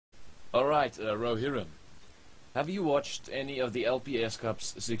Alright, Rohirrim. Have you watched any of the LPS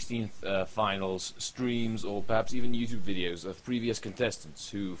Cup's 16th finals streams or perhaps even YouTube videos of previous contestants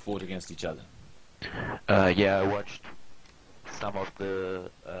who fought against each other? Yeah, I watched some of the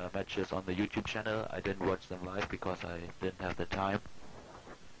matches on the YouTube channel. I didn't watch them live because I didn't have the time.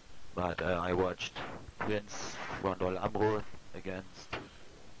 But I watched Prince Rondol Amro against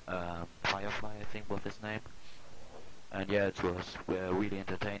Firefly, I think was his name. And yeah, it was really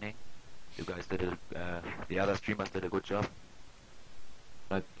entertaining. You guys did the other streamers did a good job.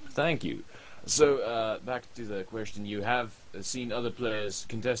 Thank you. So, back to the question, you have seen other players,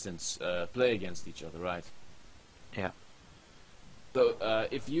 contestants, play against each other, right? Yeah. So,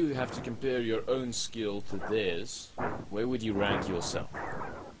 if you have to compare your own skill to theirs, where would you rank yourself?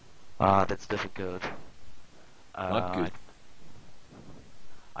 That's difficult. Not good.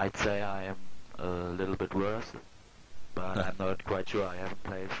 I'd say I am a little bit worse, but I'm not quite sure. I haven't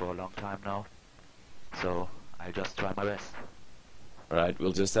played for a long time now, so I'll just try my best. Alright,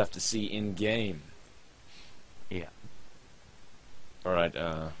 we'll just have to see in-game. Yeah. Alright,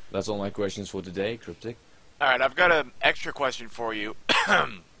 that's all my questions for today, KryPtik. Alright, I've got an extra question for you.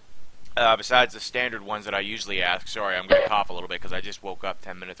 Besides the standard ones that I usually ask. Sorry, I'm going to cough a little bit because I just woke up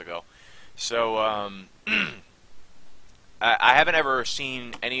 10 minutes ago. So, I haven't ever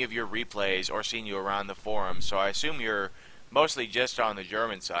seen any of your replays or seen you around the forum, so I assume you're mostly just on the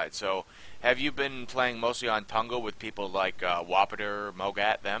German side. So, have you been playing mostly on Tunga with people like Wapiter,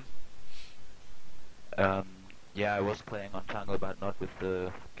 Mogat, them? Yeah, I was playing on Tangle, but not with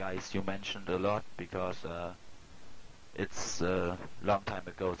the guys you mentioned a lot, because it's a long time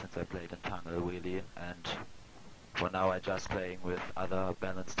ago since I played in Tangle, really, and for now I'm just playing with other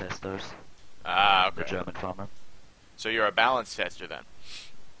balance testers. Ah, okay. The German farmer. So you're a balance tester then?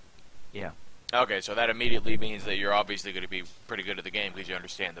 Yeah. Okay, so that immediately means that you're obviously going to be pretty good at the game because you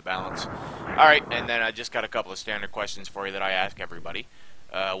understand the balance. Alright, and then I just got a couple of standard questions for you that I ask everybody.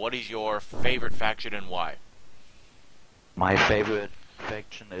 What is your favorite faction and why? My favorite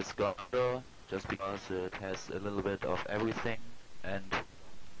faction is Gondor, just because it has a little bit of everything, and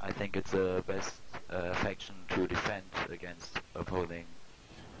I think it's the best faction to defend against opposing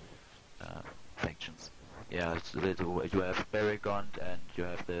factions. Yeah, you have Barragond and you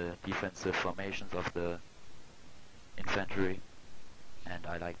have the defensive formations of the infantry, and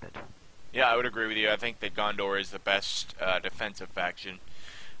I like that. Yeah, I would agree with you. I think that Gondor is the best defensive faction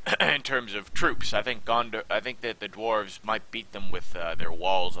in terms of troops. I think that the dwarves might beat them with their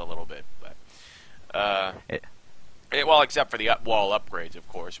walls a little bit, but well, except for the wall upgrades, of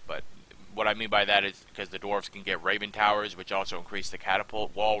course. But what I mean by that is because the dwarves can get Raven Towers, which also increase the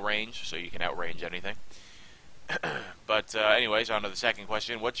catapult wall range, so you can outrange anything. But anyways, on to the second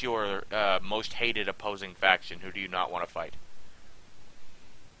question. What's your most hated opposing faction? Who do you not want to fight?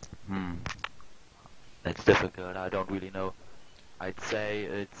 That's difficult. I don't really know. I'd say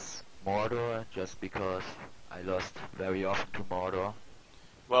it's Mordor, just because I lost very often to Mordor.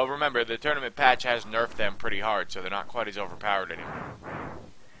 Well, remember, the tournament patch has nerfed them pretty hard, so they're not quite as overpowered anymore.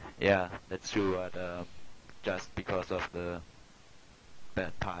 Yeah, that's true, but just because of the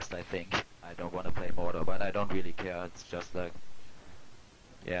bad past, I think. I don't want to play Mordor, but I don't really care. It's just like,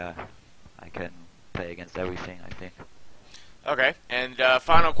 yeah, I can play against everything, I think. Okay, and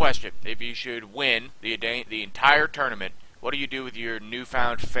final question. If you should win the entire tournament, what do you do with your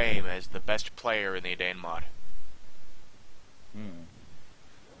newfound fame as the best player in the Edain mod?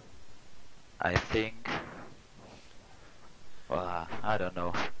 I think, well, I don't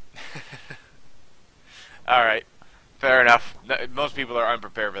know. Alright, fair enough. Most people are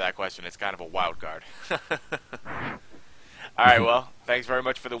unprepared for that question. It's kind of a wild card. Alright, well, thanks very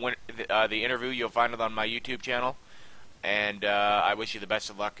much for the interview. You'll find it on my YouTube channel. And I wish you the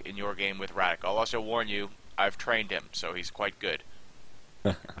best of luck in your game with Radek. I'll also warn you, I've trained him, so he's quite good.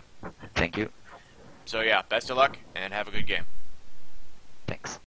 Thank you. So yeah, best of luck, and have a good game. Thanks.